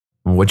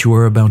What you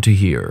are about to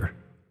hear,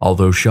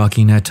 although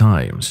shocking at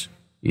times,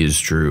 is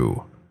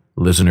true.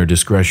 Listener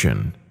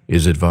discretion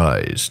is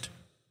advised.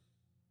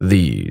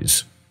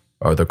 These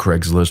are the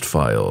Craigslist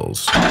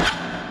files.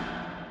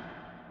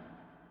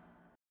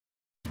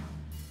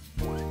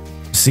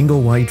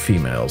 Single white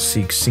female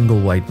seeks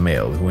single white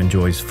male who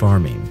enjoys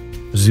farming,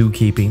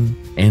 zookeeping,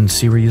 and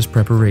serious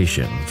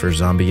preparation for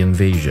zombie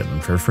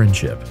invasion for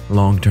friendship,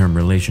 long-term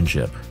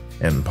relationship,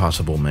 and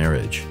possible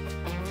marriage.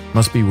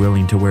 Must be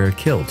willing to wear a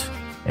kilt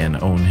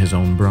and own his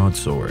own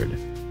broadsword.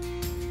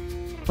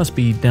 Must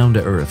be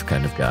down-to-earth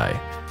kind of guy.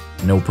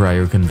 No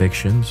prior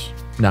convictions,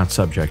 not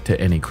subject to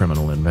any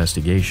criminal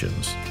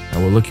investigations. I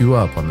will look you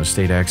up on the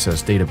state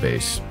access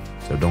database,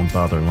 so don't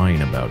bother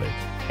lying about it.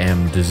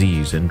 Am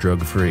disease and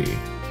drug-free.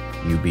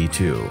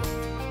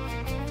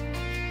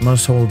 UB2.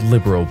 Must hold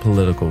liberal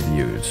political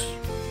views,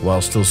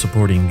 while still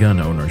supporting gun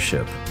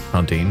ownership,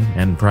 hunting,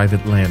 and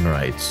private land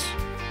rights.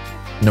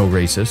 No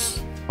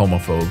racists,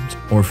 homophobes,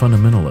 or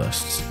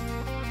fundamentalists.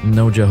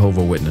 No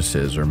Jehovah's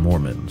Witnesses or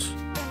Mormons.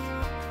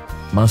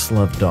 Must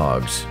love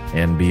dogs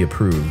and be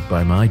approved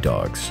by my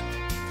dogs.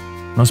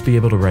 Must be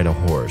able to ride a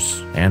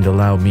horse and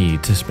allow me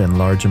to spend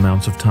large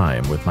amounts of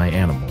time with my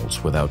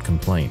animals without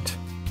complaint.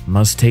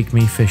 Must take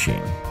me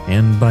fishing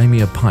and buy me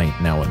a pint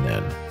now and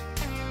then.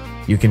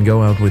 You can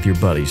go out with your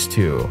buddies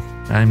too.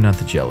 I'm not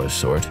the jealous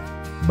sort.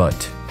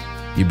 But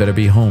you better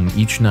be home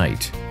each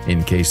night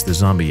in case the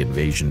zombie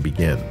invasion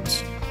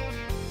begins.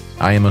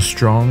 I am a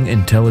strong,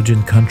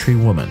 intelligent country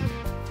woman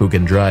who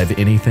can drive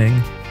anything,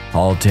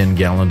 haul 10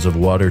 gallons of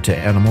water to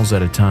animals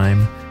at a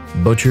time,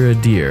 butcher a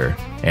deer,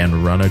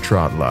 and run a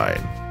trot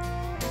line.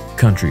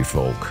 Country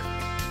folk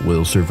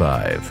will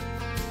survive.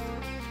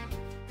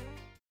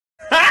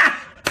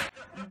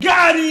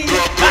 Got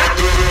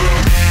him!